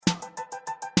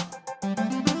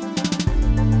Welcome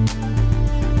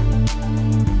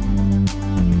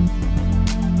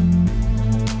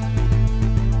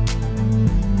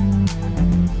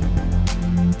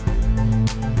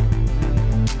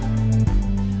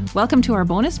to our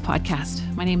bonus podcast.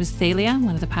 My name is Thalia. I'm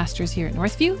one of the pastors here at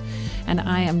Northview, and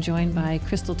I am joined by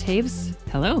Crystal Taves.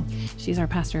 Hello. She's our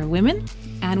pastor of women.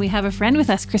 And we have a friend with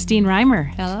us, Christine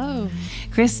Reimer. Hello.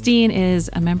 Christine is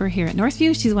a member here at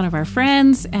Northview. She's one of our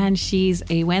friends, and she's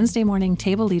a Wednesday morning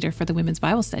table leader for the Women's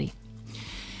Bible Study.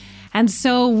 And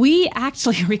so we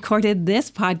actually recorded this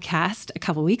podcast a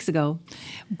couple weeks ago,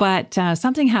 but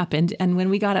something happened. And when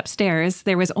we got upstairs,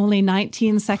 there was only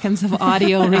 19 seconds of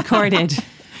audio recorded.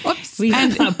 Whoops.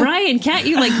 Brian, can't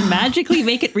you magically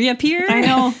make it reappear? I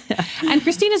know. And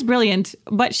Christine is brilliant,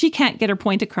 but she can't get her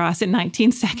point across in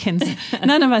 19 seconds.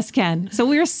 None of us can. So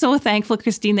we're so thankful,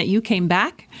 Christine, that you came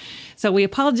back. So we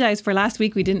apologize for last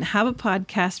week. We didn't have a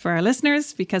podcast for our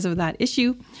listeners because of that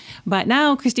issue. But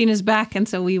now Christine is back, and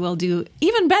so we will do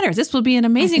even better. This will be an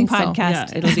amazing podcast.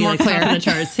 So. Yeah, it'll be more clear in the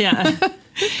charts. Yeah.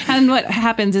 And what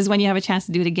happens is when you have a chance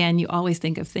to do it again, you always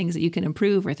think of things that you can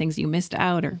improve or things you missed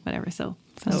out or whatever. So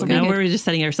now we're just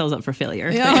setting ourselves up for failure.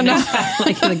 Yeah, no.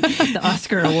 like the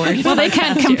Oscar award. Well, they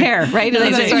can't compare, right? No,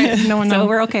 that's right. No one knows. So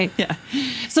we're okay. Yeah.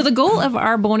 So the goal of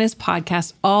our bonus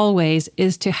podcast always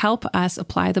is to help us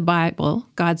apply the Bible,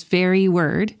 God's very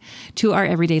word, to our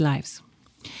everyday lives.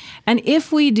 And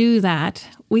if we do that,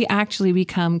 we actually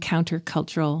become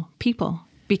countercultural people.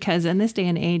 Because in this day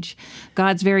and age,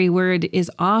 God's very word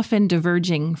is often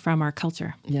diverging from our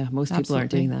culture. Yeah, most people aren't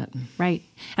doing that. Right.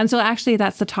 And so actually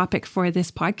that's the topic for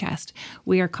this podcast.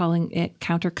 We are calling it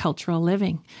countercultural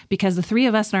living because the three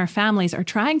of us and our families are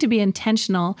trying to be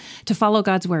intentional to follow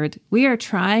God's word. We are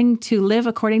trying to live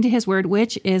according to his word,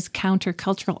 which is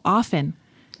countercultural often.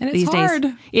 And it's these hard.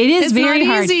 Days. It is it's very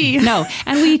not hard. Easy. No,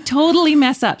 and we totally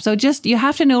mess up. So you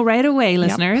have to know right away,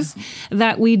 listeners,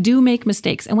 that we do make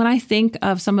mistakes. And when I think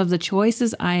of some of the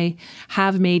choices I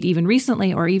have made even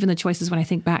recently, or even the choices when I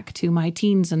think back to my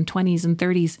teens and 20s and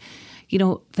 30s,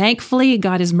 thankfully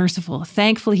God is merciful.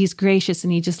 Thankfully he's gracious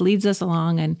and he just leads us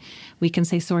along and we can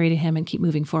say sorry to him and keep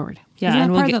moving forward. Yeah.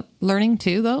 Isn't that part of the learning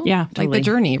too, though? Yeah. Totally. Like the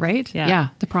journey, right? Yeah.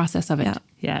 The process of it.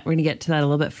 Yeah, we're going to get to that a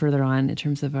little bit further on in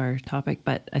terms of our topic.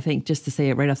 But I think just to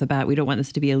say it right off the bat, we don't want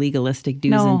this to be a legalistic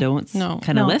do's and don'ts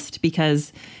kind of list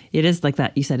because it is like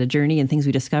that. You said a journey and things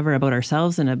we discover about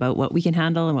ourselves and about what we can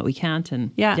handle and what we can't. And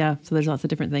so there's lots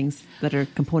of different things that are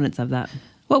components of that.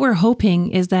 What we're hoping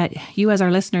is that you as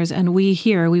our listeners and we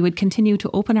here, we would continue to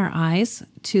open our eyes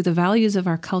to the values of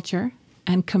our culture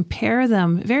and compare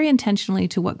them very intentionally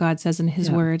to what God says in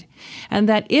his word. And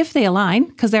that if they align,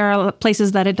 because there are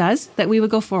places that it does, that we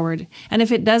would go forward. And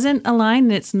if it doesn't align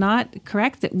and it's not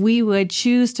correct, that we would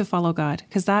choose to follow God,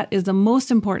 because that is the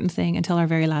most important thing until our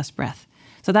very last breath.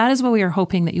 So that is what we are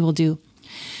hoping that you will do.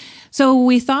 So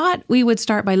we thought we would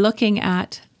start by looking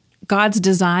at God's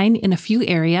design in a few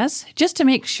areas, just to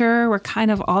make sure we're kind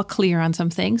of all clear on some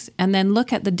things, and then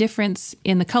look at the difference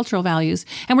in the cultural values.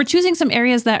 And we're choosing some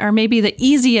areas that are maybe the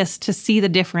easiest to see the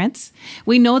difference.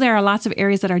 We know there are lots of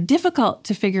areas that are difficult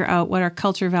to figure out what our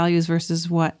culture values versus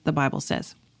what the Bible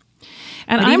says.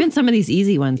 And even some of these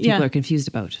easy ones people are confused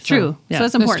about. True. So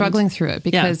it's important. They're struggling through it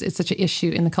because it's such an issue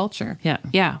in the culture.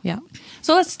 Yeah.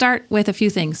 So let's start with a few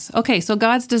things. Okay, so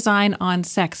God's design on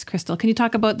sex, Crystal. Can you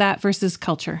talk about that versus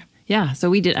culture? Yeah, so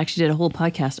we did a whole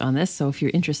podcast on this. So if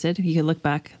you're interested, you can look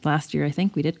back last year, I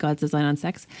think we did God's design on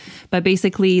sex. But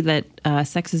basically that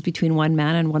sex is between one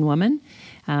man and one woman.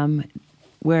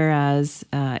 Whereas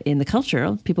in the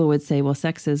culture, people would say, well,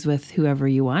 sex is with whoever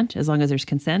you want, as long as there's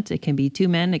consent. It can be two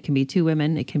men, it can be two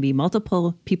women, it can be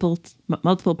multiple people,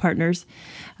 multiple partners.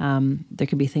 There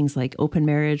can be things like open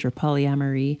marriage or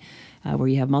polyamory, where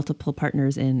you have multiple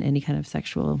partners in any kind of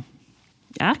sexual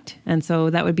act. And so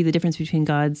that would be the difference between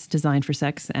God's design for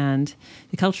sex and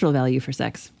the cultural value for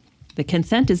sex. The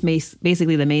consent is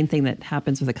basically the main thing that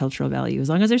happens with a cultural value. As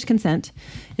long as there's consent,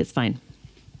 it's fine.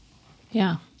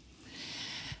 Yeah.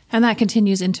 And that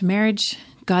continues into marriage.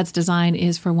 God's design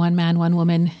is for one man, one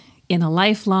woman in a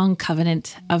lifelong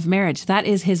covenant of marriage. That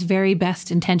is his very best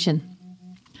intention.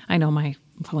 I know my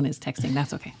phone is texting.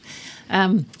 That's okay.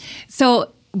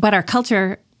 But our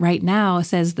culture right now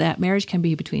says that marriage can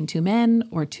be between two men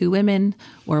or two women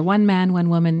or one man, one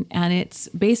woman. And it's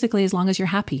basically as long as you're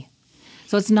happy.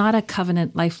 So it's not a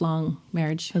covenant, lifelong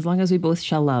marriage. As long as we both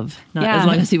shall love, not as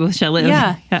long as we both shall live.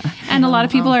 Yeah. And a lot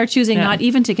of people are choosing not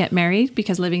even to get married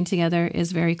because living together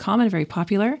is very common, very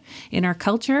popular in our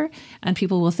culture. And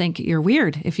people will think you're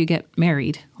weird if you get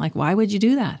married. Like, why would you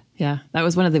do that? Yeah, that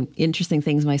was one of the interesting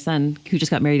things my son, who just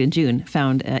got married in June,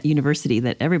 found at university,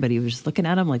 that everybody was just looking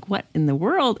at him like, what in the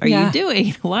world are you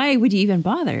doing? Why would you even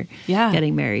bother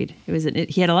getting married?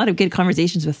 He had a lot of good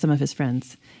conversations with some of his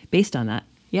friends based on that.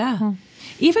 Yeah.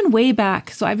 Even way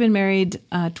back, so I've been married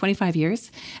 25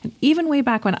 years, and even way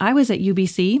back when I was at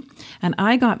UBC and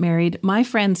I got married, my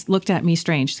friends looked at me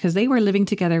strange because they were living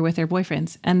together with their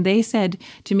boyfriends. And they said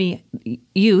to me,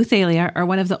 you, Thalia, are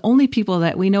one of the only people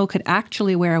that we know could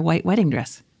actually wear a white wedding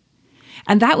dress.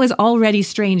 And that was already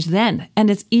strange then, and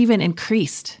it's even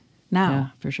increased now. Yeah,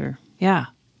 for sure. Yeah.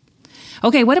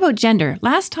 Okay, what about gender?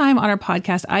 Last time on our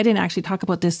podcast, I didn't actually talk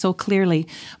about this so clearly,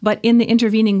 but in the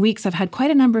intervening weeks, I've had quite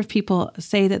a number of people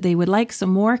say that they would like some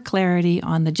more clarity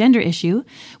on the gender issue,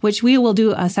 which we will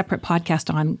do a separate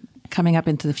podcast on coming up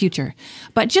into the future.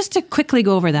 But just to quickly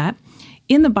go over that,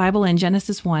 in the Bible, in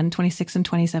Genesis 1:26 and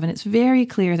 27, it's very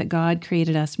clear that God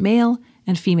created us male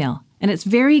and female, and it's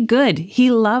very good.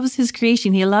 He loves his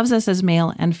creation. He loves us as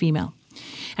male and female.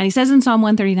 And he says in Psalm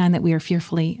 139 that we are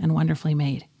fearfully and wonderfully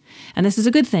made. And this is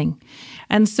a good thing.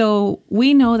 And so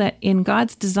we know that in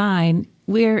God's design,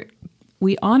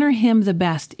 we honor him the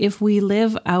best if we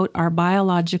live out our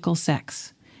biological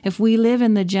sex, if we live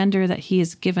in the gender that he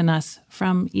has given us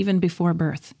from even before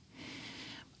birth.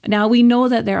 Now, we know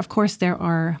that there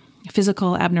are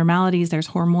physical abnormalities, there's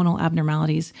hormonal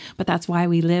abnormalities, but that's why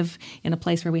we live in a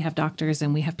place where we have doctors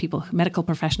and we have people, medical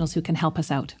professionals who can help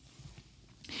us out.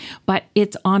 But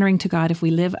it's honoring to God if we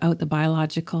live out the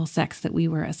biological sex that we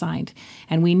were assigned.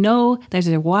 And we know there's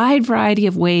a wide variety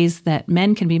of ways that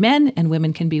men can be men and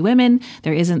women can be women.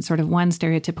 There isn't sort of one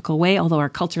stereotypical way, although our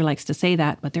culture likes to say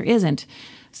that, but there isn't.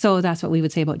 So that's what we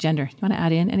would say about gender. You want to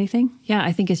add in anything? Yeah,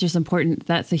 I think it's just important.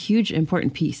 That's a huge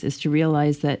important piece, is to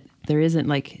realize that there isn't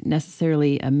like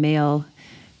necessarily a male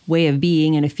way of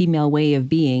being and a female way of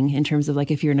being, in terms of like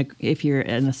if you're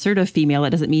an assertive female,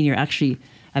 that doesn't mean you're actually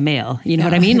a male. You know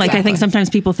what I mean? Like, exactly. I think sometimes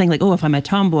people think like, oh, if I'm a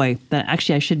tomboy, then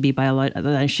actually I should be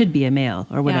a male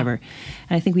or whatever. Yeah.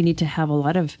 And I think we need to have a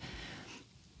lot of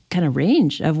kind of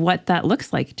range of what that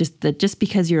looks like. Just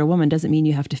because you're a woman doesn't mean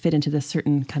you have to fit into this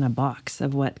certain kind of box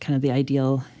of what kind of the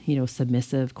ideal,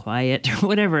 submissive, quiet, or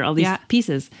whatever, all these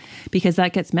pieces, because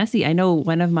that gets messy. I know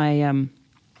one of my,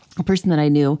 a person that I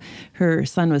knew, her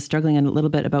son was struggling a little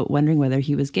bit about wondering whether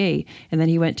he was gay. And then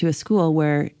he went to a school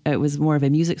where it was more of a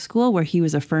music school, where he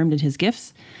was affirmed in his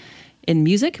gifts in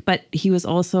music, but he was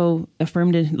also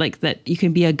affirmed in like that you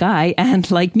can be a guy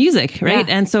and like music, right?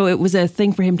 Yeah. And so it was a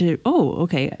thing for him to,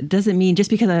 it doesn't mean just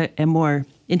because I am more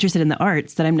interested in the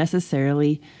arts that I'm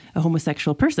necessarily a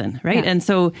homosexual person, right? Yeah. And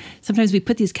so sometimes we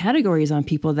put these categories on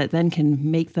people that then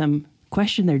can make them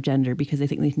question their gender because they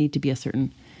think they need to be a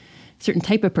certain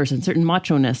type of person, certain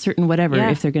macho-ness, certain whatever,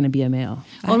 if they're going to be a male.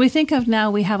 Well, we think of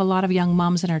now, we have a lot of young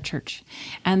moms in our church,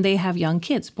 and they have young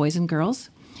kids, boys and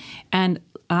girls. And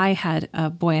I had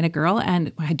a boy and a girl,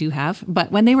 and I do have,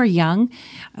 but when they were young,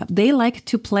 they like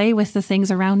to play with the things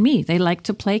around me. They like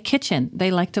to play kitchen. They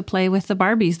like to play with the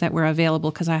Barbies that were available,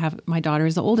 because my daughter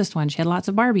is the oldest one. She had lots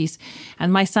of Barbies,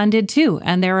 and my son did too.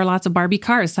 And there were lots of Barbie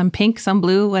cars, some pink, some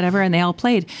blue, whatever, and they all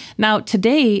played. Now,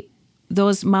 today,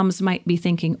 those moms might be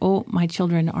thinking, oh, my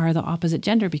children are the opposite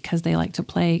gender because they like to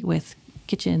play with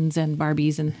kitchens and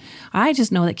Barbies. And I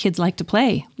just know that kids like to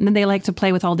play. And they like to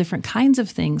play with all different kinds of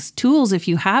things. Tools, if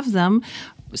you have them,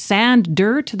 sand,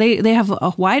 dirt, they have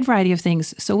a wide variety of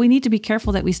things. So we need to be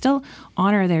careful that we still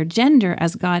honor their gender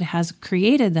as God has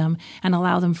created them and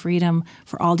allow them freedom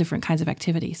for all different kinds of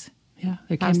activities. Yeah,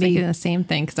 I was thinking the same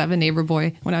thing, because I have a neighbor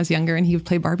boy when I was younger, and he would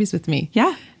play Barbies with me.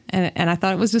 Yeah. And I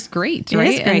thought it was just great,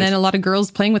 right? And then a lot of girls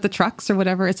playing with the trucks or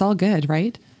whatever. It's all good,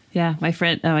 right? Yeah.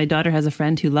 My daughter has a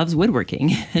friend who loves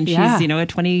woodworking, and she's, a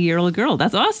 20-year-old girl.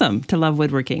 That's awesome to love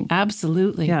woodworking.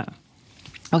 Absolutely. Yeah.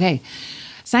 Okay.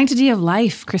 Sanctity of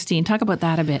life, Christine, talk about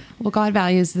that a bit. Well, God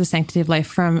values the sanctity of life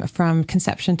from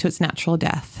conception to its natural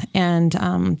death. And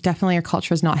definitely our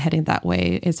culture is not heading that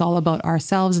way. It's all about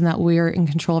ourselves, and that we're in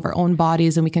control of our own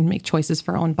bodies and we can make choices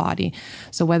for our own body.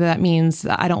 So whether that means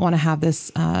I don't want to have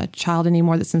this child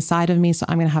anymore that's inside of me, so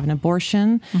I'm going to have an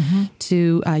abortion,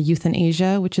 to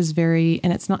euthanasia, which is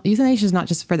euthanasia is not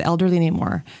just for the elderly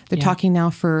anymore. They're talking now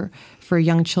for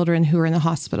young children who are in the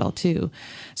hospital too.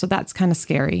 So that's kind of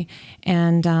scary.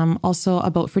 And also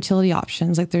about fertility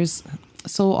options. Like, there's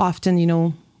so often,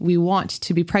 we want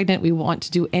to be pregnant. We want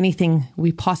to do anything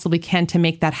we possibly can to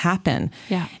make that happen.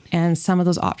 Yeah. And some of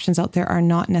those options out there are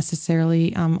not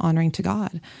necessarily honoring to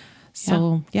God.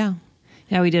 So, yeah.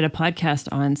 Yeah, we did a podcast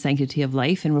on sanctity of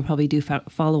life, and we'll probably do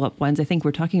follow-up ones. I think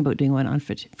we're talking about doing one on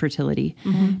fertility.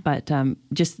 But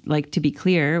just like to be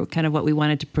clear, kind of what we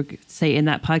wanted to say in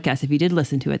that podcast, if you did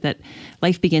listen to it, that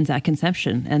life begins at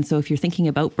conception. And so if you're thinking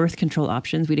about birth control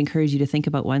options, we'd encourage you to think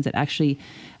about ones that actually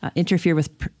interfere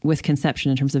with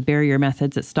conception in terms of barrier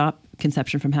methods that stop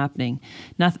conception from happening,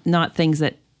 not things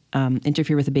that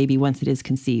interfere with a baby once it is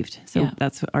conceived. So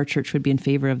that's what our church would be in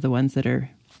favor of, the ones that are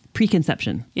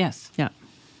preconception. Yes. Yeah.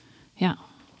 Yeah.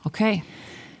 Okay.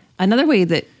 Another way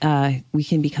that we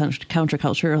can be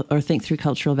counterculture or think through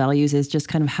cultural values is just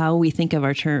kind of how we think of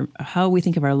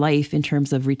our life in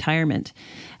terms of retirement.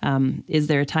 Is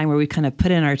there a time where we kind of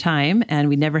put in our time and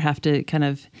we never have to kind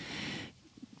of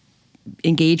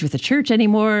engage with the church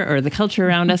anymore, or the culture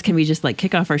around us? Can we just like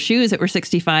kick off our shoes at we're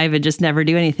 65 and just never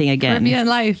do anything again? Caribbean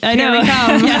life. I know. Here we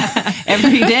come.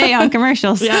 Every day on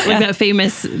commercials. Like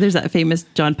there's that famous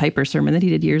John Piper sermon that he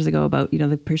did years ago about,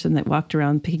 the person that walked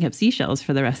around picking up seashells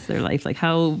for the rest of their life. Like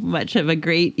how much of a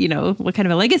great, what kind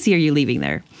of a legacy are you leaving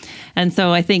there? And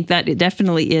so I think that it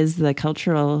definitely is the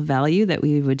cultural value that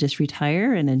we would just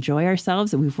retire and enjoy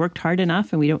ourselves, and we've worked hard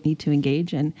enough and we don't need to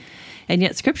engage. And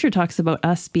yet Scripture talks about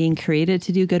us being created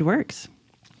to do good works.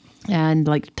 And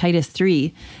like Titus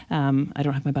 3, I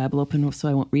don't have my Bible open, so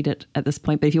I won't read it at this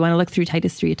point. But if you want to look through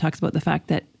Titus 3, it talks about the fact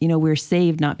that, we're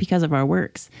saved not because of our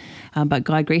works, but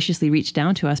God graciously reached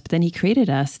down to us. But then he created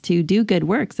us to do good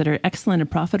works that are excellent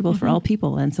and profitable for all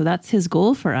people. And so that's his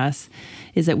goal for us,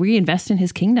 is that we invest in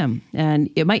his kingdom. And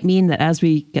it might mean that as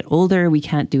we get older, we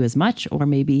can't do as much, or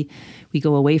maybe we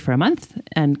go away for a month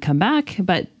and come back.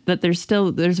 But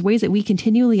there's ways that we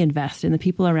continually invest in the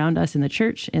people around us, in the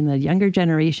church, in the younger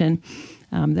generation,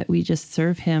 that we just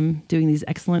serve him, doing these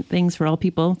excellent things for all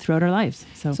people throughout our lives.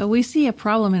 So we see a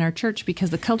problem in our church because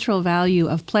the cultural value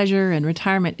of pleasure and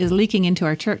retirement is leaking into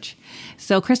our church.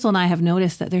 So Crystal and I have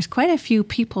noticed that there's quite a few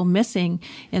people missing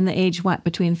in the age,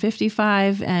 between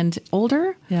 55 and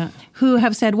older, who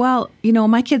have said, well,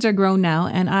 my kids are grown now,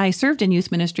 and I served in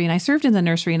youth ministry, and I served in the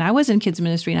nursery, and I was in kids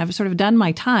ministry, and I've sort of done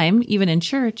my time, even in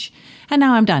church, and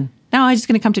now I'm done. Now I'm just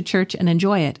going to come to church and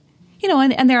enjoy it.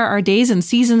 And there are days and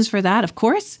seasons for that, of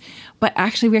course, but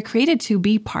actually we're created to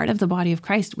be part of the body of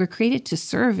Christ. We're created to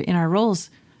serve in our roles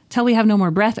till we have no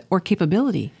more breath or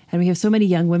capability. And we have so many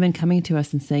young women coming to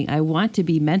us and saying, I want to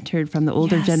be mentored from the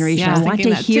older generation. I want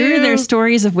to hear their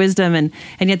stories of wisdom. And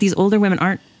yet these older women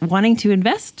aren't wanting to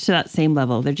invest to that same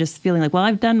level. They're just feeling like, well,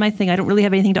 I've done my thing. I don't really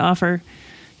have anything to offer.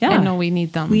 Yeah, no, we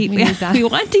need them. We need that. We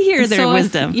want to hear their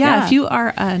wisdom. If you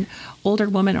are an older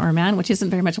woman or a man, which isn't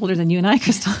very much older than you and I,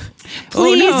 Crystal,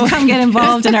 please come get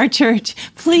involved in our church.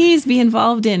 Please be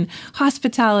involved in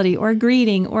hospitality or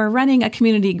greeting or running a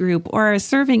community group or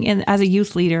serving as a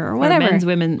youth leader or whatever. Or men's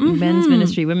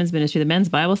ministry, women's ministry, the men's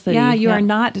Bible study. Yeah, you are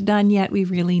not done yet. We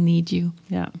really need you.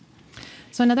 Yeah.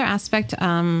 So another aspect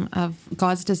of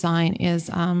God's design is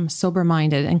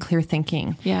sober-minded and clear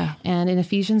thinking. Yeah. And in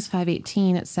Ephesians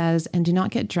 5:18, it says, "And do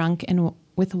not get drunk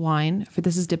with wine, for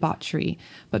this is debauchery,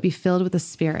 but be filled with the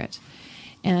Spirit."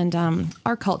 And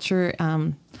our culture,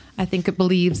 I think, it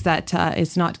believes that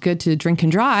it's not good to drink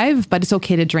and drive, but it's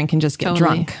okay to drink and just get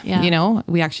drunk. Yeah.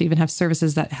 We actually even have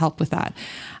services that help with that.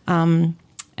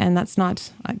 And that's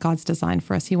not God's design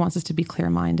for us. He wants us to be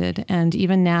clear-minded. And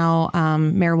even now,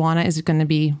 marijuana is going to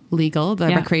be legal, the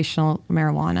recreational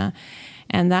marijuana.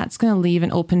 And that's going to leave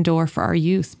an open door for our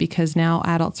youth, because now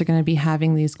adults are going to be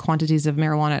having these quantities of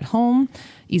marijuana at home,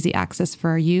 easy access for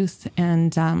our youth.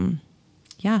 And they're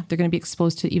going to be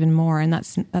exposed to even more. And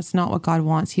that's not what God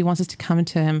wants. He wants us to come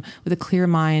to him with a clear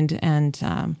mind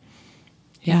and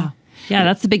Yeah,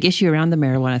 that's the big issue around the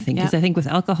marijuana thing. Because I think with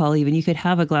alcohol, even you could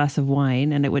have a glass of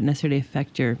wine and it wouldn't necessarily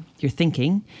affect your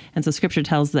thinking. And so Scripture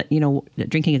tells that, that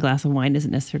drinking a glass of wine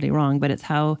isn't necessarily wrong, but it's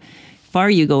how far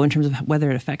you go in terms of whether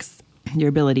it affects your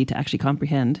ability to actually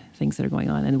comprehend things that are going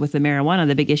on. And with the marijuana,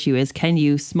 the big issue is, can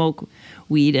you smoke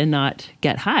weed and not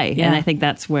get high? Yeah. And I think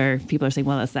that's where people are saying,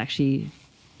 well, that's actually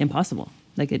impossible.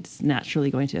 Like, it's naturally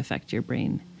going to affect your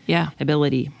brain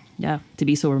ability to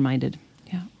be sober-minded.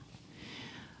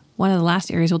 One of the last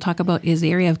areas we'll talk about is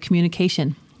the area of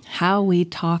communication, how we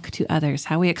talk to others,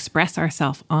 how we express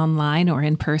ourselves online or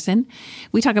in person.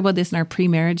 We talk about this in our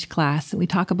pre-marriage class. We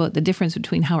talk about the difference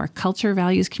between how our culture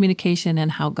values communication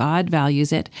and how God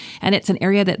values it. And it's an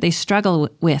area that they struggle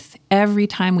with every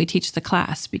time we teach the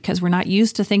class, because we're not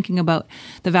used to thinking about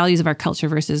the values of our culture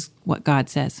versus what God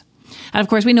says. And of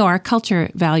course, we know our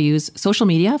culture values social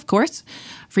media, of course,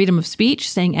 freedom of speech,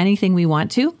 saying anything we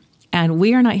want to, And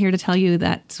we are not here to tell you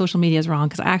that social media is wrong,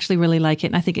 because I actually really like it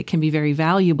and I think it can be very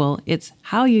valuable. It's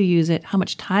how you use it, how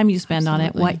much time you spend on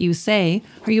it, what you say.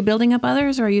 Are you building up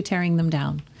others or are you tearing them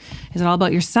down? Is it all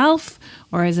about yourself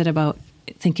or is it about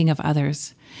thinking of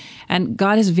others? And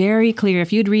God is very clear.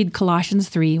 If you'd read Colossians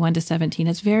 3, 1-17,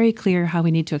 it's very clear how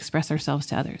we need to express ourselves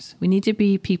to others. We need to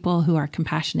be people who are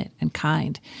compassionate and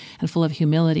kind and full of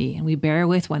humility, and we bear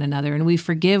with one another and we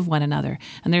forgive one another.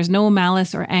 And there's no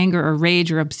malice or anger or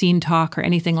rage or obscene talk or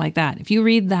anything like that. If you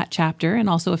read that chapter and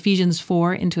also Ephesians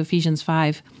 4 into Ephesians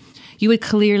 5, you would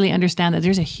clearly understand that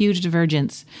there's a huge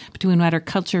divergence between what our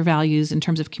culture values in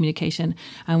terms of communication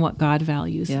and what God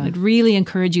values. Yeah. I'd really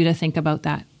encourage you to think about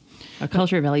that. Our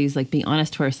culture values like being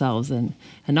honest to ourselves and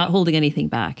not holding anything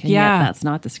back. And Yeah. yet that's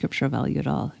not the scriptural value at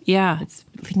all. Yeah. It's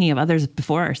thinking of others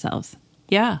before ourselves.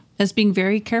 Yeah. It's being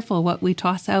very careful what we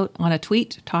toss out on a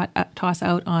tweet, toss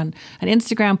out on an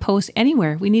Instagram post,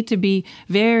 anywhere. We need to be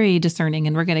very discerning,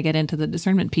 and we're going to get into the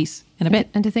discernment piece in a bit.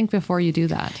 And to think before you do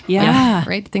that. Yeah.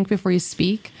 Right? Think before you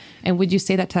speak. And would you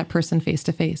say that to that person face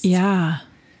to face? Yeah.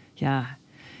 Yeah.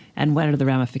 And what are the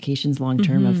ramifications long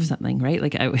term of something, right?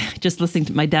 Like I just listening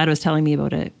to, my dad was telling me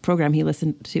about a program he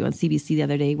listened to on CBC the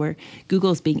other day where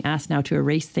Google's being asked now to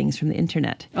erase things from the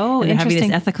internet. Oh, and they're having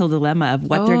interesting. this ethical dilemma of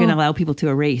what they're going to allow people to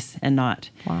erase and not.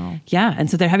 Wow. Yeah. And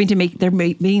so they're having to they're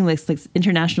being this like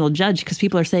international judge because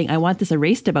people are saying, I want this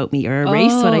erased about me or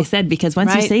erase what I said, because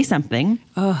once you right. say something,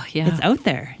 Oh, yeah. it's out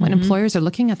there. When employers are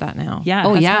looking at that now. Yeah.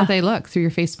 That's yeah. how they look, through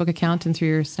your Facebook account and through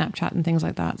your Snapchat and things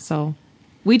like that. So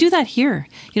We do that here.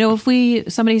 You know,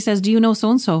 if somebody says, do you know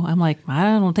so-and-so? I'm like, I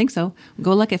don't think so.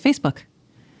 Go look at Facebook.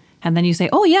 And then you say,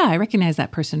 oh yeah, I recognize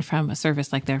that person from a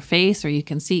service, like their face, or you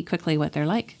can see quickly what they're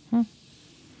like. We're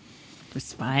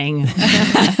spying. Well,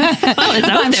 it's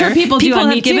out I'm there. sure people do on have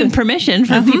me given too. permission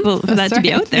for people for that to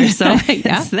be out there. So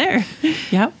Yeah. it's there.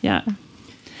 Yeah. Yeah.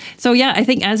 So, yeah, I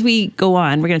think as we go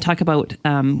on, we're going to talk about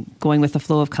going with the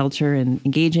flow of culture and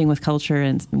engaging with culture,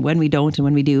 and when we don't and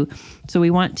when we do. So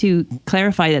we want to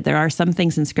clarify that there are some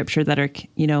things in Scripture that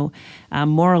are,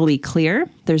 morally clear.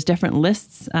 There's different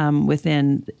lists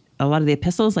within a lot of the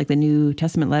epistles, like the New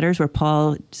Testament letters, where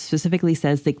Paul specifically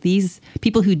says that these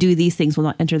people who do these things will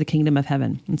not enter the kingdom of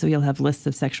heaven. And so you'll have lists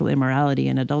of sexual immorality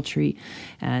and adultery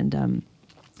and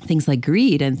things like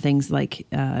greed and things like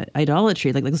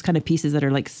idolatry, like those kind of pieces that are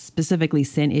like specifically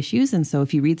sin issues. And so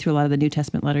if you read through a lot of the New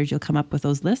Testament letters, you'll come up with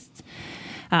those lists.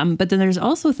 But then there's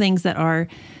also things that are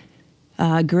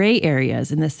gray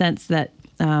areas in the sense that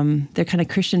they're kind of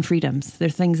Christian freedoms. They're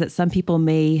things that some people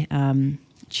may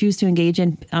choose to engage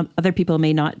in, other people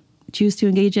may not choose to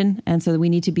engage in. And so we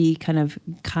need to be kind of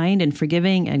kind and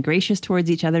forgiving and gracious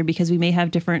towards each other, because we may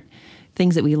have different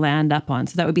things that we land up on.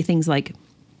 So that would be things like,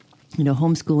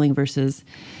 homeschooling versus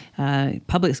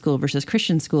public school versus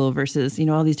Christian school versus,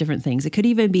 all these different things. It could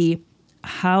even be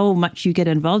how much you get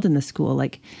involved in the school,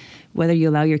 like whether you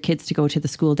allow your kids to go to the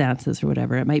school dances or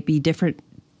whatever. It might be different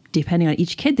depending on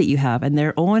each kid that you have and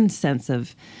their own sense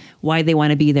of why they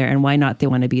want to be there and why not they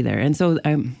want to be there. And so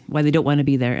why they don't want to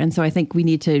be there. And so I think we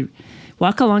need to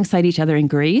walk alongside each other in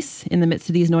grace in the midst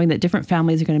of these, knowing that different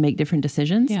families are going to make different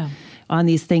decisions on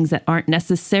these things that aren't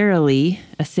necessarily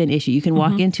a sin issue. You can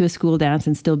walk into a school dance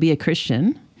and still be a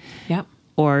Christian. Yep.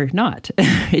 Or not.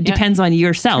 It depends on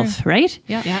yourself, right?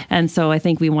 Yeah. And so I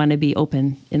think we want to be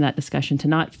open in that discussion to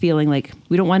not feeling like,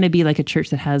 we don't want to be like a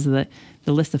church that has the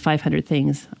list of 500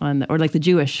 things on, or like the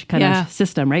Jewish kind of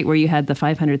system, right? Where you had the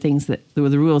 500 things that were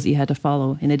the rules you had to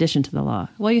follow in addition to the law.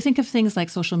 Well, you think of things like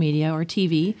social media or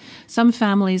TV. Some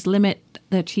families limit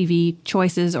the TV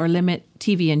choices or limit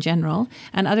TV in general,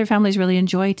 and other families really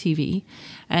enjoy TV.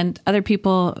 And other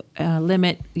people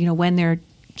limit, when their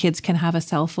kids can have a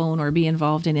cell phone or be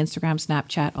involved in Instagram,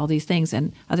 Snapchat, all these things.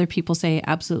 And other people say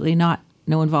absolutely not,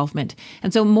 no involvement.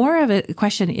 And so more of a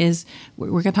question is, we're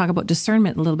going to talk about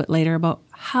discernment a little bit later, about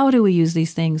how do we use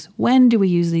these things? When do we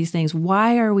use these things?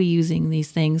 Why are we using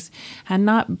these things? And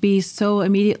not be so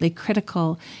immediately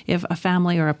critical if a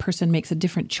family or a person makes a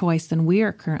different choice than we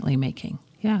are currently making.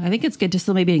 Yeah, I think it's good to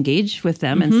still maybe engage with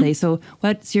them and say, so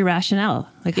what's your rationale?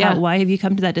 Like, why have you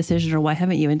come to that decision, or why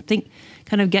haven't you? And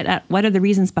kind of get at what are the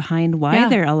reasons behind why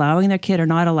they're allowing their kid or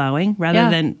not allowing, rather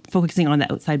than focusing on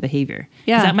the outside behavior.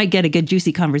 Because that might get a good,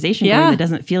 juicy conversation going that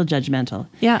doesn't feel judgmental.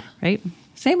 Yeah. Right?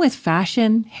 Same with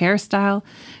fashion, hairstyle,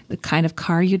 the kind of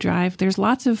car you drive. There's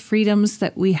lots of freedoms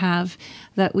that we have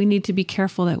that we need to be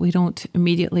careful that we don't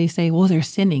immediately say, well, they're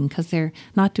sinning because they're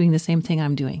not doing the same thing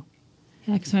I'm doing.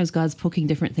 Yeah, because sometimes God's poking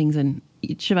different things in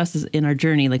each of us is in our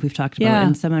journey, like we've talked about. Yeah.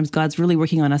 And sometimes God's really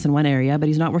working on us in one area, but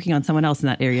he's not working on someone else in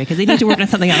that area because they need to work on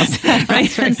something else.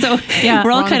 Right. And so Yeah.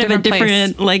 we're all We're on kind a of at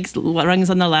different different like rungs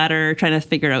on the ladder trying to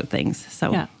figure out things.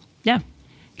 So yeah.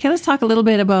 Okay, let's talk a little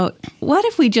bit about what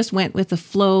if we just went with the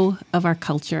flow of our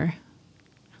culture?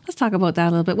 Let's talk about that a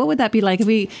little bit. What would that be like if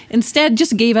we instead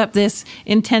just gave up this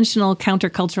intentional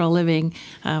countercultural living?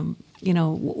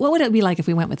 What would it be like if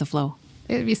we went with the flow?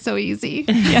 It would be so easy.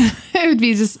 Yeah. It would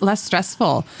be just less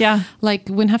stressful. Yeah. Like,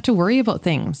 we wouldn't have to worry about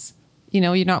things.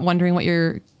 You're not wondering what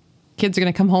your kids are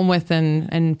going to come home with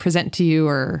and present to you,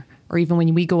 or even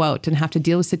when we go out and have to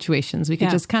deal with situations, we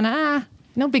could just kind of,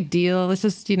 no big deal. Let's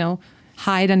just,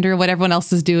 hide under what everyone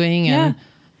else is doing. And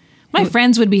my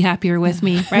friends would be happier with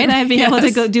me, right? I'd be able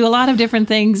to go do a lot of different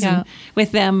things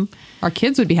with them. Our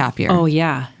kids would be happier. Oh,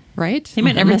 yeah. Right? They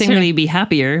might not necessarily be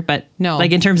happier, but No.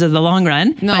 like in terms of the long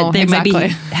run, No, but they exactly. might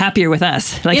be happier with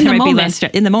us. Like In there the might be moment.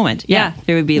 less in the moment. Yeah.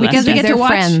 There would be less Because we stress. get to watch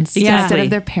friends Yeah. instead of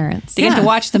their parents. They get to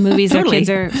watch the movies Totally.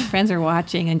 their friends are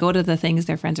watching and go to the things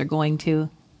their friends are going to.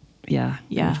 Yeah.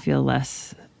 Yeah. It would feel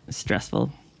less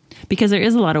stressful because there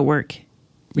is a lot of work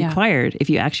Yeah. required if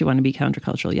you actually want to be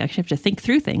countercultural. You actually have to think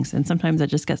through things, and sometimes that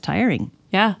just gets tiring.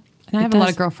 Yeah. And I have a lot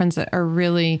of girlfriends that are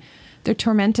really, they're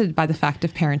tormented by the fact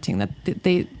of parenting, that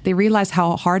they realize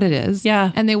how hard it is.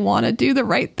 Yeah. And they want to do the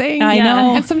right thing. I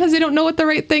know. And sometimes they don't know what the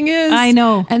right thing is. I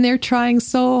know. And they're trying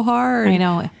so hard. I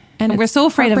know. And we're it's so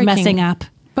afraid of heartbreaking. messing up.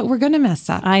 But we're going to mess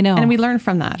up. I know. And we learn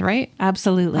from that, right?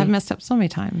 Absolutely. I've messed up so many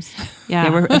times. Yeah. Yeah,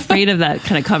 we're afraid of that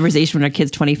kind of conversation when our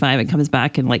kid's 25 and comes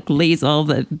back and like lays all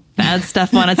the bad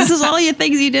stuff on us. This is all your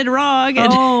things you did wrong.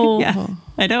 And, yeah,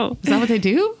 I know. Is that what they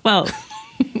do? Well,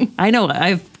 I know I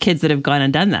have kids that have gone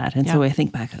and done that. And so Yeah. I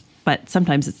think back, but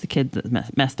sometimes it's the kid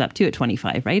that messed up too at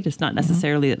 25, right? It's not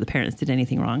necessarily that the parents did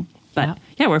anything wrong. But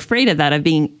yeah, we're afraid of that, of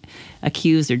being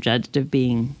accused or judged of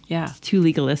being too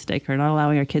legalistic or not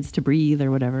allowing our kids to breathe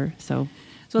or whatever. So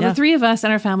the three of us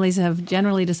and our families have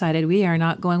generally decided we are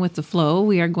not going with the flow.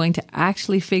 We are going to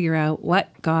actually figure out what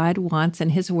God wants in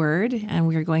his word, and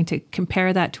we are going to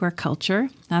compare that to our culture.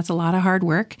 That's a lot of hard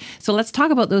work. So let's talk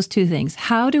about those two things.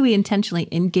 How do we intentionally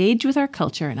engage with our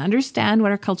culture and understand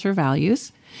what our culture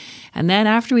values? And then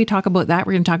after we talk about that,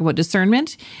 we're going to talk about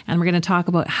discernment, and we're going to talk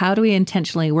about how do we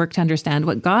intentionally work to understand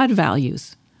what God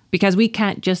values, because we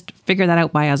can't just figure that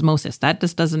out by osmosis. That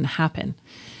just doesn't happen.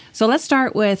 So let's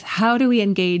start with how do we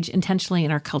engage intentionally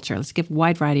in our culture? Let's give a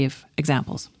wide variety of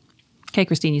examples. Okay,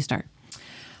 Christine, you start.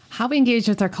 How we engage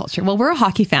with our culture. Well, we're a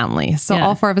hockey family. So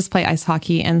all four of us play ice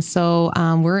hockey. And so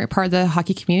we're a part of the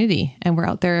hockey community. And we're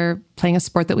out there playing a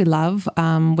sport that we love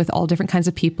with all different kinds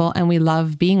of people. And we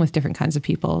love being with different kinds of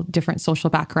people, different social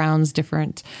backgrounds,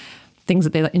 different things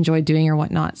that they enjoy doing or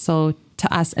whatnot. So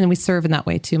to us, and we serve in that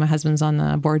way too. My husband's on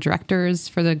the board of directors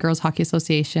for the Girls Hockey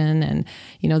Association, and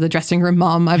the dressing room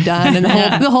mom I've done, and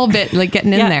the whole bit, like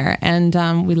getting in there.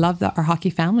 And we love that our hockey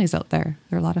families out there.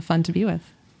 They're a lot of fun to be with.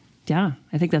 Yeah,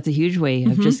 I think that's a huge way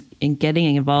of just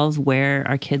getting involved where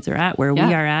our kids are at, where we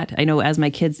are at. I know as my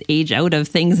kids age out of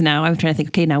things now, I'm trying to think,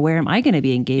 okay, now where am I going to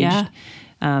be engaged?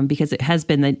 Because it has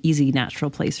been the easy, natural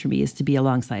place for me is to be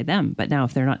alongside them. But now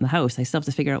if they're not in the house, I still have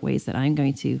to figure out ways that I'm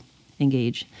going to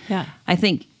engage. Yeah, I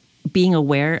think being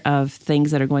aware of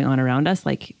things that are going on around us,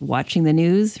 like watching the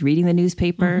news, reading the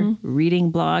newspaper,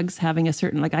 reading blogs, having a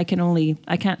certain, like I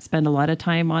can't spend a lot of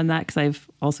time on that because I've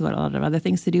also got a lot of other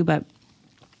things to do, but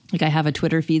like I have a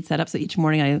Twitter feed set up, so each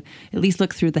morning I at least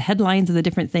look through the headlines of the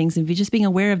different things and just being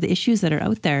aware of the issues that are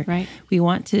out there. Right. We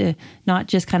want to not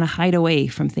just kind of hide away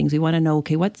from things. We want to know,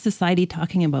 okay, what's society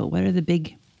talking about? What are the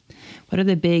big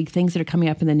things that are coming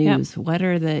up in the news? Yep. What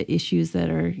are the issues that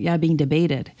are being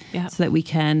debated? Yep. So that we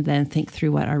can then think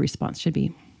through what our response should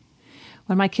be.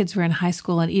 When my kids were in high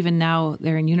school, and even now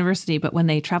they're in university, but when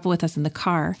they travel with us in the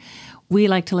car, we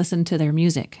like to listen to their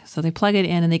music. So they plug it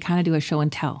in and they kind of do a show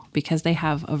and tell, because they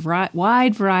have a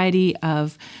wide variety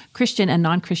of Christian and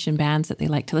non-Christian bands that they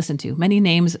like to listen to. Many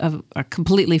names are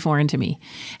completely foreign to me.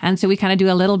 And so we kind of do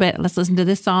a little bit, let's listen to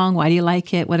this song. Why do you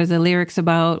like it? What are the lyrics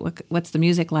about? What's the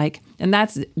music like? And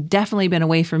that's definitely been a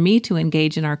way for me to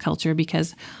engage in our culture,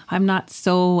 because I'm not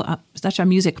such a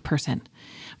music person.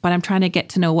 But I'm trying to get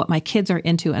to know what my kids are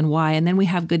into and why. And then we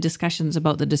have good discussions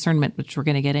about the discernment, which we're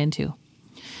going to get into.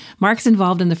 Mark's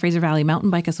involved in the Fraser Valley Mountain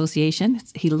Bike Association.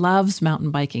 He loves mountain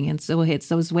biking. And so it's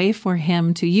his way for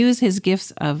him to use his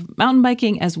gifts of mountain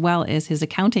biking as well as his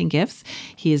accounting gifts.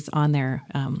 He is on their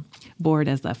board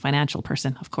as the financial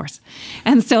person, of course.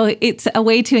 And so it's a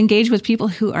way to engage with people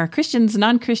who are Christians,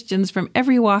 non-Christians from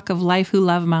every walk of life who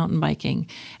love mountain biking.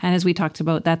 And as we talked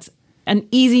about, that's an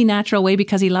easy, natural way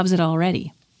because he loves it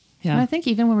already. Yeah. And I think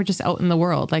even when we're just out in the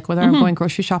world, like whether I'm going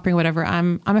grocery shopping or whatever,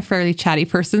 I'm a fairly chatty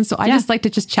person. So I just like to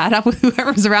just chat up with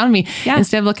whoever's around me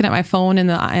instead of looking at my phone in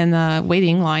the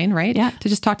waiting line, right? Yeah. To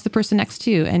just talk to the person next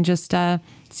to you and just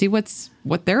see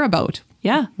what they're about.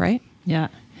 Yeah. Right? Yeah.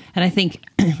 And I think,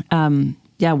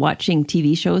 watching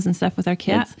TV shows and stuff with our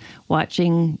kids,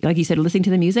 watching, like you said, listening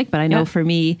to the music. But I know for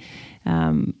me,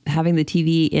 having the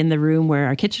TV in the room where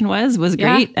our kitchen was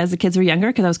great as the kids were younger,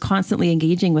 because I was constantly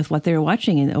engaging with what they were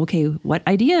watching. And okay, what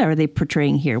idea are they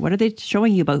portraying here? What are they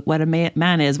showing you about what a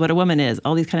man is, what a woman is,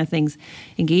 all these kind of things,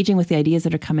 engaging with the ideas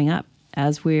that are coming up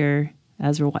as we're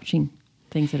watching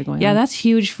things that are going on. Yeah, that's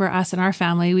huge for us and our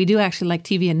family. We do actually like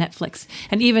TV and Netflix.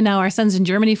 And even now our son's in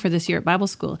Germany for this year at Bible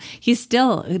school. He's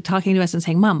still talking to us and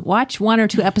saying, Mom, watch 1 or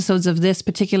 2 episodes of this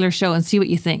particular show and see what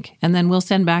you think. And then we'll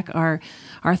send back our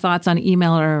thoughts on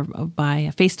email or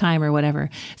by FaceTime or whatever.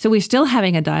 So we're still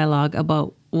having a dialogue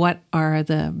about what are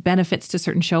the benefits to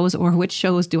certain shows, or which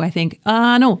shows do I think,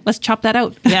 no, let's chop that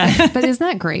out. Yeah. But isn't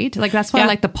that great? Like, that's why I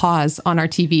like the pause on our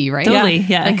TV, right? Totally.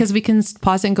 Yeah. Because we can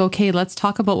pause and go, okay, let's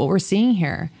talk about what we're seeing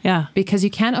here. Yeah. Because you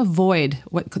can't avoid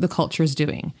what the culture is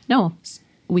doing. No.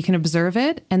 We can observe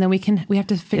it, and then we have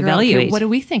to figure Evaluate. out, okay, what do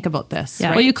we think about this? Yeah.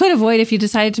 Right? Well, you could avoid if you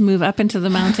decided to move up into the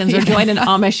mountains or join an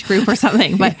Amish group or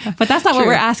something. But that's not what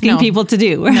we're asking people to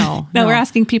do. No. We're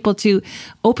asking people to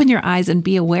open your eyes and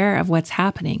be aware of what's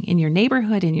happening in your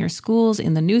neighborhood, in your schools,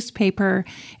 in the newspaper,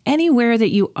 anywhere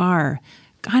that you are.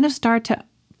 Kind of start to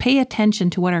pay attention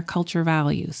to what our culture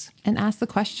values. And ask the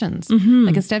questions.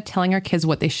 Like, instead of telling our kids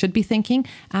what they should be thinking,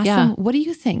 ask them, what do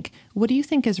you think? What do you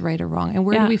think is right or wrong? And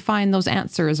where do we find those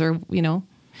answers? Or,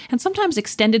 And sometimes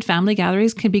extended family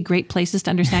gatherings can be great places to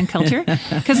understand culture,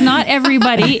 because not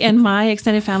everybody in my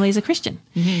extended family is a Christian.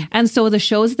 And so the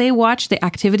shows they watch, the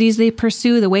activities they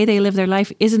pursue, the way they live their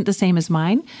life isn't the same as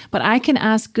mine. But I can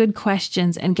ask good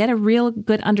questions and get a real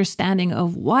good understanding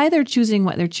of why they're choosing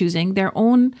what they're choosing, their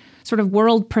own sort of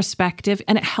world perspective,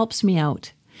 and it helps me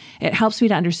out. It helps me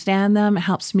to understand them. It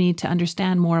helps me to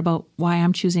understand more about why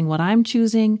I'm choosing what I'm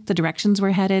choosing, the directions we're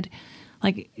headed.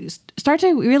 Like, start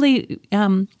to really,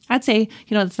 I'd say,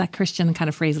 it's that Christian kind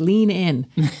of phrase, lean in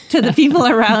to the people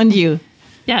around you.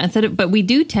 Yeah, but we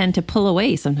do tend to pull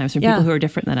away sometimes from people who are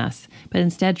different than us. But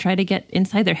instead, try to get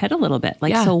inside their head a little bit.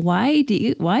 Like, so why do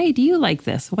you like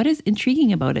this? What is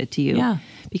intriguing about it to you? Yeah.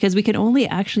 Because we can only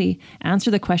actually answer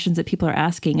the questions that people are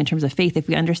asking in terms of faith if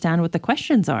we understand what the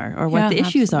questions are or what the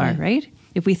issues are, right?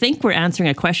 If we think we're answering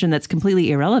a question that's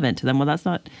completely irrelevant to them, well, that's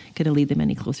not going to lead them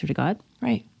any closer to God.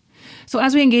 Right. So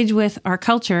as we engage with our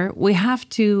culture, we have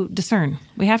to discern.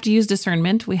 We have to use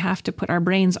discernment. We have to put our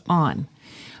brains on.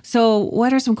 So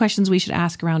what are some questions we should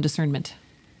ask around discernment?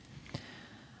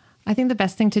 I think the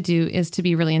best thing to do is to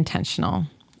be really intentional.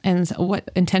 And what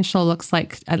intentional looks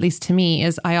like, at least to me,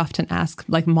 is I often ask,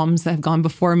 like, moms that have gone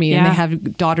before me and they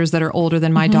have daughters that are older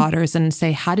than my daughters, and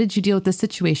say, how did you deal with this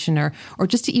situation? Or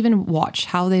just to even watch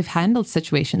how they've handled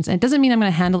situations. And it doesn't mean I'm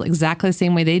going to handle exactly the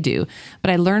same way they do,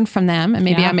 but I learn from them, and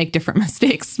maybe I make different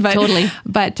mistakes. But, totally.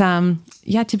 But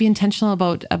to be intentional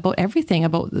about everything,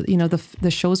 about, the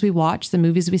shows we watch, the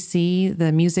movies we see,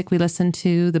 the music we listen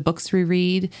to, the books we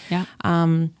read. Yeah.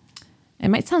 It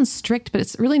might sound strict, but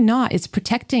it's really not. It's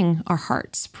protecting our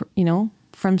hearts,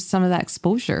 from some of that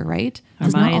exposure, right? Our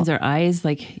minds, our eyes.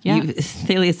 Like,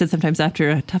 Thalia said sometimes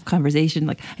after a tough conversation,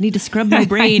 like, I need to scrub my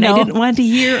brain. I didn't want to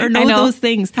hear or know those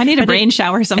things. I need a brain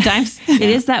shower sometimes. It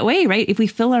is that way, right? If we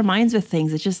fill our minds with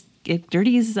things, it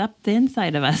dirties up the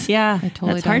inside of us. Yeah. It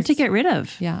totally That's hard to get rid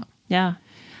of. Yeah. Yeah.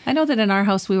 I know that in our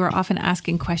house, we were often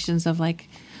asking questions of, like,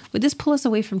 would this pull us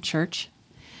away from church?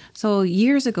 So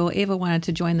years ago, Ava wanted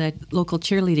to join the local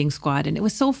cheerleading squad, and it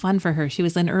was so fun for her. She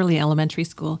was in early elementary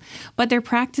school, but their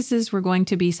practices were going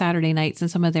to be Saturday nights, and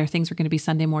some of their things were going to be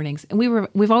Sunday mornings. And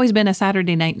we've always been a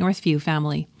Saturday night Northview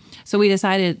family, so we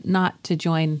decided not to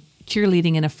join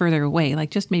cheerleading in a further way,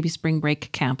 like just maybe spring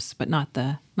break camps, but not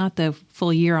the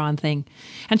full year on thing.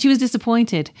 And she was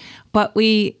disappointed, but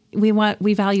we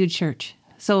valued church.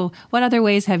 So what other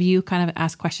ways have you kind of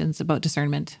asked questions about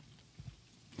discernment?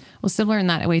 Well, similar in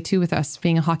that way too, with us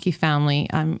being a hockey family.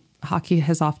 Hockey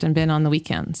has often been on the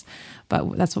weekends,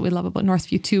 but that's what we love about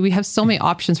Northview too. We have so many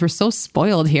options. We're so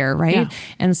spoiled here, right? Yeah.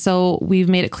 And so we've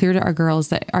made it clear to our girls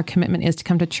that our commitment is to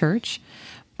come to church.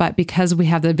 But because we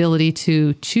have the ability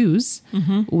to choose,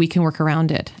 we can work around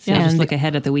it. Yeah, and just look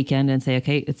ahead at the weekend and say,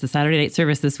 okay, it's the Saturday night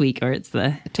service this week, or it's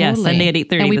the Sunday at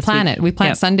 8:30. And we plan it. We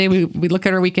plan Sunday. We look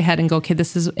at our week ahead and go, okay,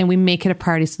 this is, and we make it a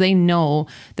priority so they know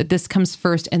that this comes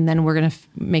first, and then we're going to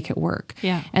make it work.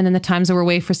 Yeah. And then the times that we're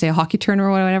away for, say, a hockey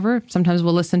tournament or whatever, sometimes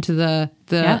we'll listen to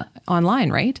the online,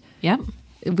 right? Yep.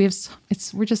 we're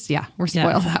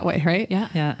spoiled that way, right?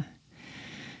 Yeah.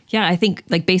 Yeah, I think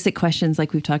like basic questions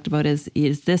like we've talked about is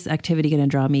this activity going to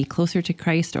draw me closer to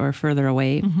Christ or further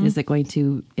away? Mm-hmm. Is it going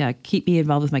to keep me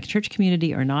involved with my church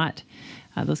community or not?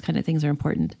 Those kind of things are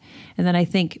important. And then I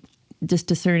think just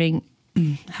discerning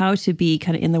how to be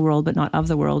kind of in the world but not of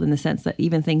the world, in the sense that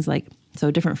even things like,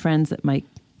 so different friends that my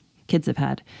kids have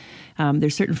had.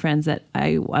 There's certain friends that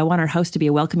I want our house to be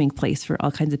a welcoming place for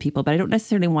all kinds of people, but I don't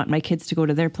necessarily want my kids to go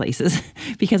to their places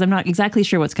because I'm not exactly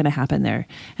sure what's going to happen there.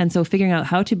 And so figuring out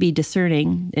how to be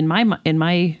discerning in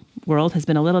my world has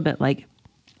been a little bit like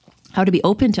how to be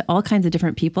open to all kinds of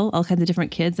different people, all kinds of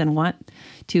different kids, and want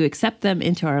to accept them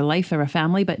into our life or our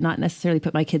family, but not necessarily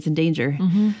put my kids in danger,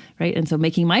 right? And so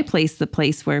making my place the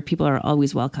place where people are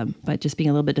always welcome, but just being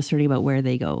a little bit discerning about where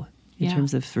they go in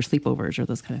terms of for sleepovers or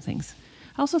those kind of things.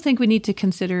 I also think we need to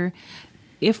consider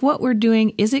if what we're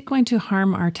doing, is it going to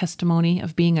harm our testimony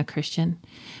of being a Christian?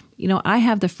 You know, I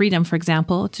have the freedom, for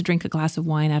example, to drink a glass of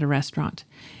wine at a restaurant.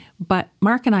 But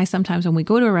Mark and I, sometimes when we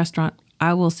go to a restaurant,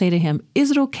 I will say to him,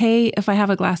 is it okay if I have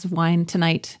a glass of wine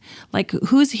tonight? Like,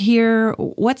 who's here?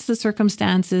 What's the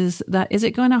circumstances? Is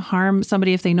it going to harm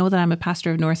somebody if they know that I'm a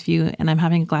pastor of Northview and I'm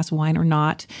having a glass of wine or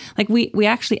not? Like, we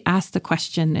actually ask the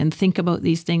question and think about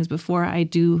these things before I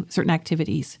do certain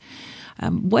activities.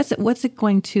 How's it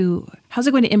going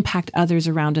to impact others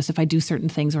around us if I do certain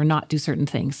things or not do certain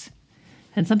things?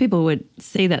 And some people would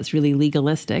say that's really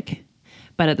legalistic,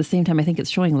 but at the same time, I think it's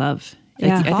showing love.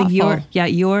 Yeah, I think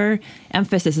your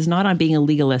emphasis is not on being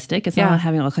legalistic. It's not on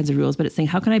having all kinds of rules, but it's saying,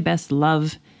 how can I best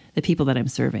love the people that I'm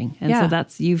serving? And so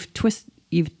that's, you've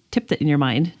tipped it in your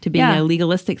mind to being a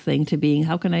legalistic thing to being,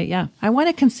 how can I want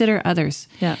to consider others.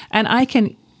 Yeah. And I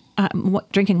can,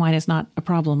 drinking wine is not a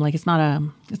problem. Like, it's not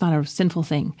a sinful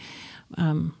thing.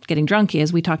 Getting drunk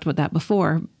is, we talked about that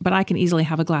before, but I can easily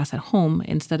have a glass at home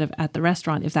instead of at the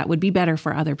restaurant if that would be better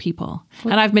for other people.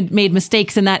 Well, and I've made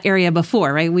mistakes in that area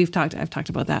before, right? I've talked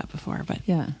about that before, but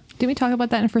didn't we talk about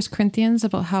that in 1 Corinthians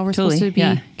about how we're supposed to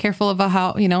be careful about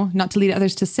how, not to lead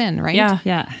others to sin, right?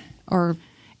 Yeah.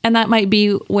 And that might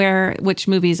be which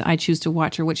movies I choose to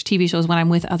watch or which TV shows when I'm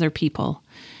with other people.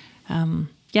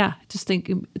 Just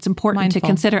think it's important to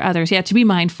consider others. To be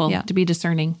mindful, to be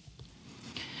discerning.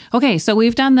 Okay, so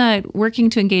we've done the working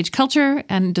to engage culture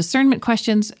and discernment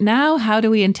questions. Now, how do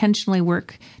we intentionally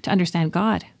work to understand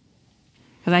God?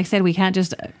 Because I said we can't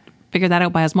just figure that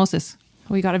out by osmosis.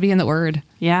 We got to be in the Word.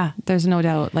 Yeah. There's no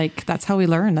doubt. Like, that's how we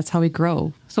learn. That's how we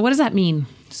grow. So what does that mean?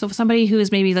 So for somebody who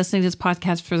is maybe listening to this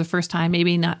podcast for the first time,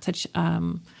 maybe not such,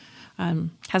 hasn't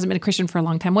been a Christian for a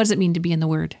long time, what does it mean to be in the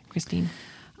Word, Christine?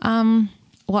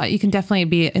 Well, you can definitely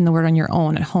be in the Word on your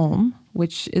own at home,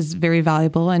 which is very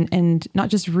valuable, and not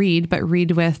just read, but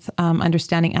read with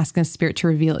understanding, asking the Spirit to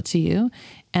reveal it to you.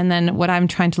 And then what I'm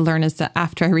trying to learn is that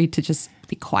after I read, to just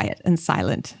be quiet and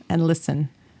silent and listen,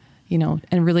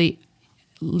 and really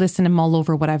listen and mull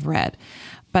over what I've read.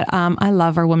 But I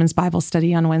love our women's Bible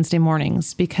study on Wednesday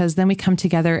mornings, because then we come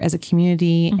together as a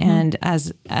community and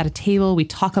as at a table, we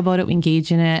talk about it, we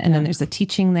engage in it, and then there's a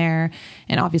teaching there,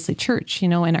 and obviously church,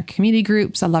 in our community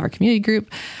groups. I love our community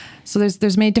group. So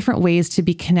there's many different ways to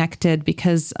be connected,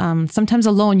 because sometimes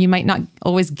alone you might not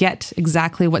always get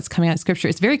exactly what's coming out of Scripture.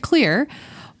 It's very clear,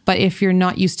 but if you're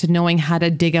not used to knowing how to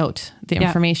dig out the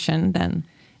information, then...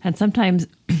 And sometimes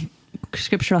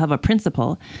Scripture will have a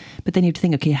principle, but then you have to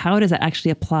think, okay, how does that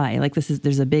actually apply? Like,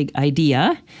 there's a big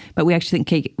idea, but we actually think,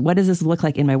 okay, what does this look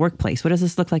like in my workplace? What does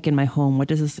this look like in my home?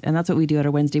 And that's what we do at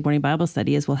our Wednesday morning Bible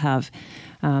study, is we'll have,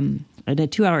 in a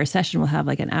 2-hour session, we'll have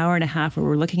like an hour and a half where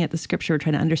we're looking at the Scripture,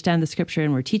 trying to understand the Scripture,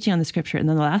 and we're teaching on the Scripture. And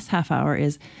then the last half hour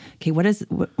is, okay, when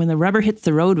the rubber hits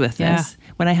the road with this,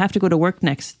 when I have to go to work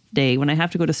next day, when I have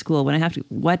to go to school,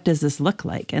 what does this look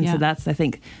like? And so that's, I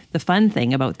think, the fun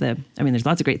thing about there's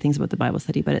lots of great things about the Bible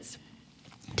study, but it's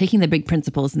taking the big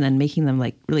principles and then making them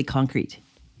like really concrete.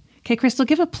 Okay, Crystal,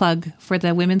 give a plug for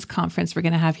the women's conference we're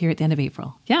going to have here at the end of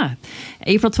April. Yeah.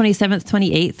 April 27th,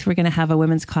 28th, we're going to have a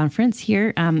women's conference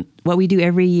here. What we do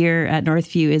every year at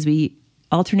Northview is we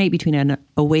alternate between an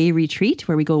away retreat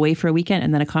where we go away for a weekend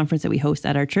and then a conference that we host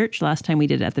at our church. Last time we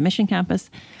did it at the Mission Campus.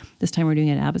 This time we're doing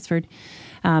it at Abbotsford.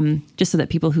 Just so that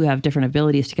people who have different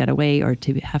abilities to get away or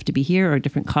to have to be here, or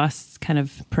different costs kind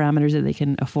of parameters that they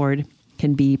can afford,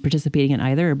 can be participating in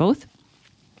either or both.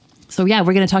 So we're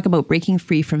going to talk about breaking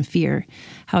free from fear.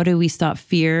 How do we stop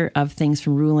fear of things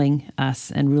from ruling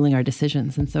us and ruling our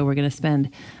decisions? And so we're going to spend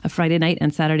a Friday night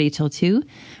and Saturday till 2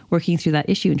 working through that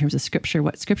issue in terms of Scripture,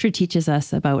 what Scripture teaches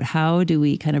us about how do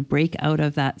we kind of break out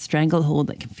of that stranglehold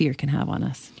that fear can have on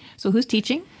us. So who's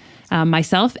teaching?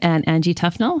 myself and Angie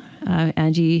Tufnell.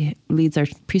 Angie leads our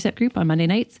precept group on Monday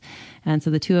nights. And so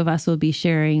the two of us will be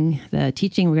sharing the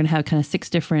teaching. We're going to have kind of 6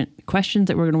 different questions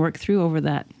that we're going to work through over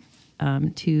that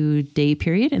 2-day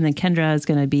period. And then Kendra is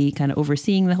going to be kind of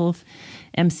overseeing the whole,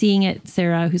 emceeing it.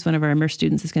 Sarah, who's one of our immerse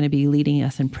students, is going to be leading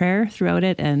us in prayer throughout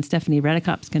it. And Stephanie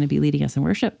Redekop is going to be leading us in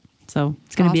worship. So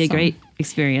it's going to be a great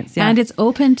experience. Yeah. And it's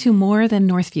open to more than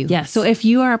Northview. Yes. So if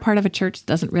you are a part of a church that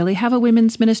doesn't really have a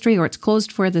women's ministry, or it's closed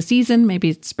for the season,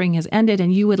 maybe spring has ended,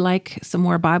 and you would like some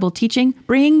more Bible teaching,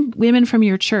 bring women from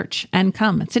your church and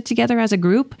come and sit together as a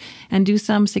group and do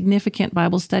some significant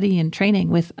Bible study and training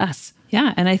with us.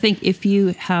 Yeah. And I think if you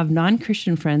have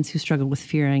non-Christian friends who struggle with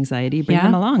fear or anxiety, bring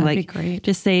them along. That'd be great.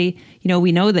 Just say,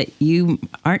 we know that you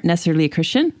aren't necessarily a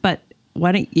Christian, but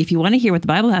if you want to hear what the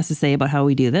Bible has to say about how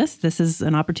we do this is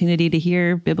an opportunity to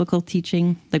hear biblical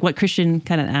teaching, like what Christian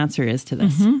kind of answer is to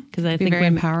this. Because I think very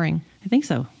empowering. I think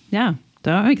so. Yeah.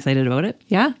 So I'm excited about it.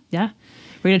 Yeah. Yeah.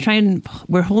 We're going to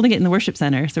we're holding it in the worship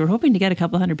center. So we're hoping to get a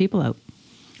couple hundred people out.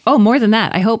 Oh, more than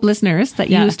that. I hope, listeners, that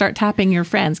you start tapping your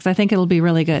friends, because I think it'll be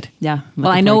really good. Yeah.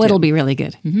 Well, I know it'll be really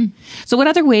good. Mm-hmm. So what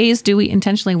other ways do we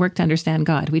intentionally work to understand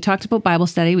God? We talked about Bible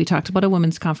study. We talked about a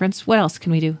women's conference. What else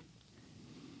can we do?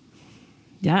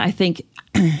 Yeah, I think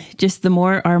just the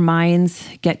more our minds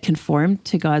get conformed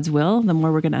to God's will, the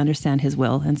more we're going to understand his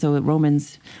will. And so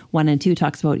Romans 1 and 2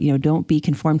 talks about, don't be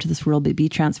conformed to this world, but be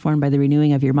transformed by the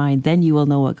renewing of your mind. Then you will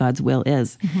know what God's will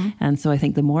is. Mm-hmm. And so I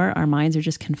think the more our minds are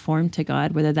just conformed to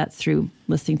God, whether that's through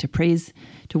listening to praise,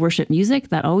 to worship music,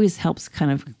 that always helps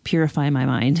kind of purify my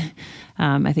mind.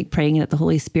 I think praying that the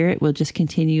Holy Spirit will just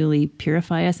continually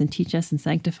purify us and teach us and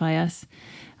sanctify us.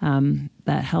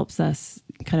 That helps us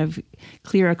kind of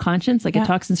clear our conscience. Like it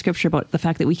talks in scripture about the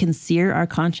fact that we can sear our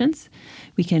conscience.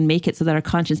 We can make it so that our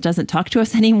conscience doesn't talk to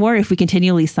us anymore if we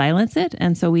continually silence it.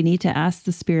 And so we need to ask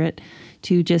the Spirit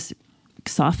to just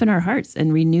soften our hearts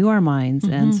and renew our minds,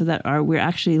 and so that we're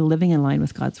actually living in line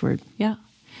with God's word. Yeah.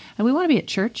 And we want to be at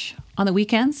church on the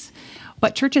weekends,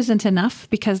 but church isn't enough,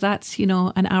 because that's,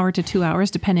 an hour to 2 hours,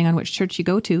 depending on which church you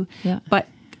go to. Yeah. But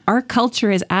our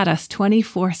culture is at us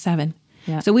 24/7.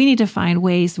 Yeah. So we need to find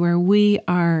ways where we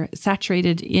are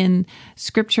saturated in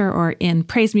scripture or in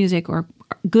praise music or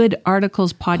good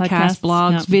articles, podcasts,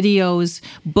 blogs, videos,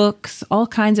 books, all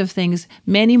kinds of things,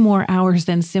 many more hours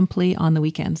than simply on the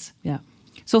weekends. Yeah.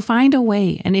 So find a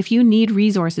way. And if you need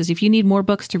resources, if you need more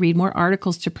books to read, more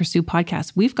articles to pursue,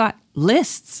 podcasts, we've got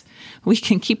lists. We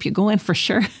can keep you going for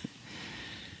sure.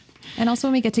 And also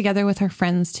when we get together with our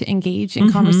friends to engage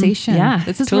in conversation. Yeah,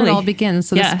 this is where it all begins.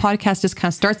 So this podcast just kind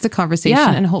of starts the conversation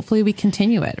and hopefully we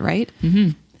continue it, right?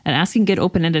 Mm-hmm. And asking good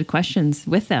open-ended questions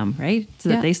with them, right? So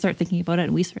that they start thinking about it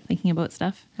and we start thinking about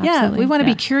stuff. Absolutely. Yeah, we want to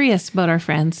be curious about our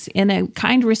friends in a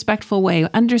kind, respectful way,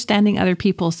 understanding other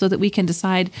people so that we can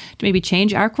decide to maybe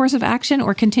change our course of action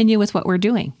or continue with what we're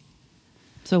doing.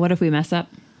 So what if we mess up?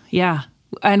 Yeah.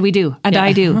 And we do. And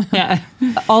I do.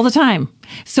 All the time.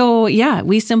 So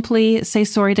we simply say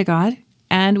sorry to God,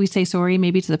 and we say sorry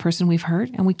maybe to the person we've hurt,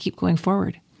 and we keep going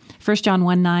forward. 1 John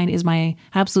 1:9 is my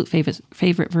absolute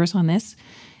favorite verse on this.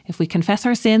 If we confess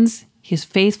our sins, he is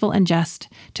faithful and just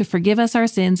to forgive us our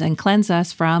sins and cleanse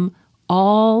us from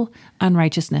all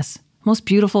unrighteousness. Most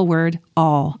beautiful word,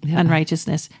 all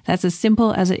unrighteousness. That's as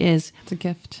simple as it is. It's a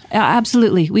gift.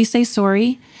 Absolutely. We say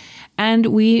sorry. And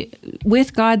we,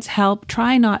 with God's help,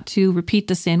 try not to repeat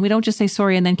the sin. We don't just say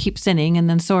sorry and then keep sinning and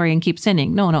then sorry and keep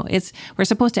sinning. No. We're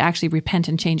supposed to actually repent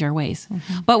and change our ways.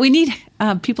 Mm-hmm. But we need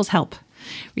people's help,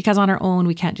 because on our own,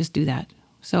 we can't just do that.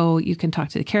 So you can talk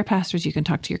to the care pastors. You can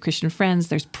talk to your Christian friends.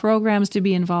 There's programs to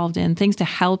be involved in, things to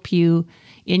help you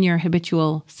in your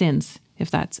habitual sins, if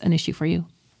that's an issue for you.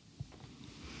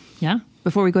 Yeah.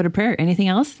 Before we go to prayer, anything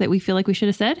else that we feel like we should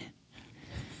have said?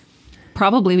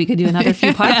 Probably we could do another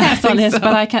few podcasts on this,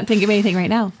 but I can't think of anything right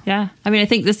now. Yeah. I mean, I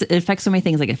think this affects so many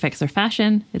things. Like it affects our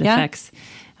fashion. It affects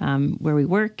where we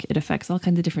work. It affects all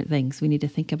kinds of different things. We need to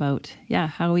think about,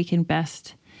 how we can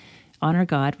best honor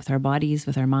God with our bodies,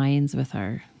 with our minds, with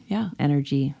our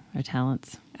energy, our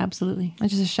talents. Absolutely. And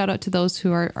just a shout out to those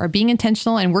who are being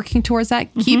intentional and working towards that.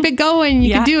 Mm-hmm. Keep it going.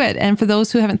 You can do it. And for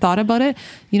those who haven't thought about it,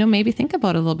 maybe think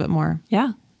about it a little bit more.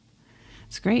 Yeah.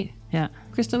 It's great. Yeah.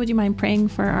 Crystal, would you mind praying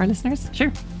for our listeners?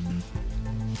 Sure.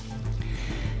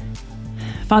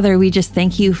 Father, we just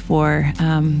thank you for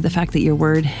the fact that your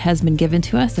word has been given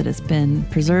to us, that it's been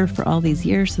preserved for all these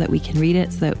years so that we can read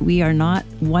it, so that we are not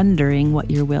wondering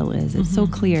what your will is. It's so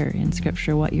clear in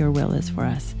Scripture what your will is for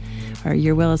us. Or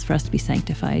your will is for us to be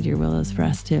sanctified. Your will is for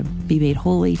us to be made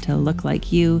holy, to look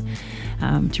like you,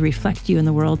 to reflect you in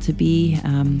the world, to be,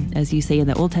 as you say in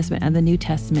the Old Testament and the New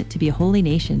Testament, to be a holy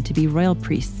nation, to be royal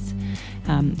priests,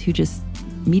 who just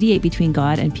mediate between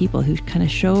God and people, who kind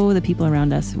of show the people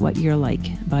around us what you're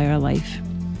like by our life.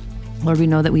 Lord, we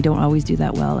know that we don't always do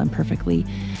that well and perfectly.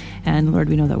 And Lord,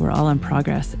 we know that we're all in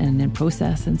progress and in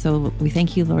process. And so we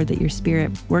thank you, Lord, that your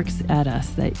Spirit works at us,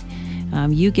 that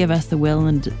you give us the will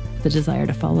and the desire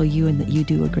to follow you, and that you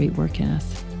do a great work in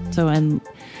us. So, and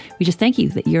we just thank you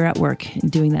that you're at work in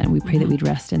doing that, and we pray that we'd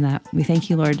rest in that. We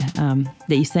thank you, Lord, that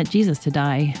you sent Jesus to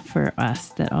die for us,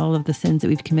 that all of the sins that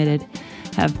we've committed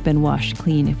have been washed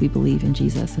clean if we believe in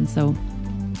Jesus. And so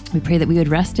we pray that we would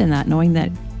rest in that, knowing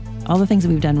that all the things that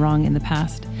we've done wrong in the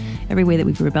past, every way that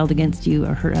we've rebelled against you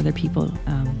or hurt other people,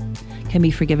 can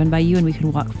be forgiven by you, and we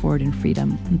can walk forward in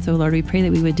freedom. And so, Lord, we pray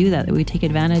that we would do that we would take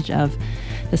advantage of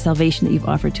the salvation that you've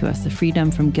offered to us, the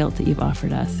freedom from guilt that you've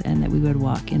offered us, and that we would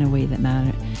walk in a way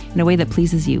that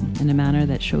pleases you, in a manner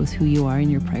that shows who you are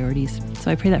and your priorities. So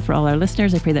I pray that for all our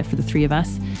listeners. I pray that for the three of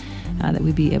us, that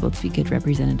we'd be able to be good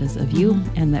representatives of you,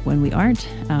 and that when we aren't,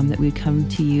 that we'd come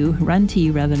to you, run to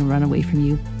you rather than run away from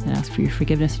you, and ask for your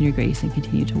forgiveness and your grace, and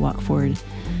continue to walk forward,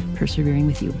 persevering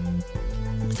with you.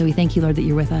 So we thank you, Lord, that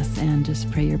you're with us, and just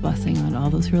pray your blessing on all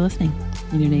those who are listening.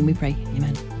 In your name we pray.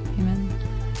 Amen. Amen.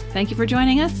 Thank you for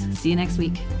joining us. See you next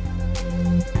week.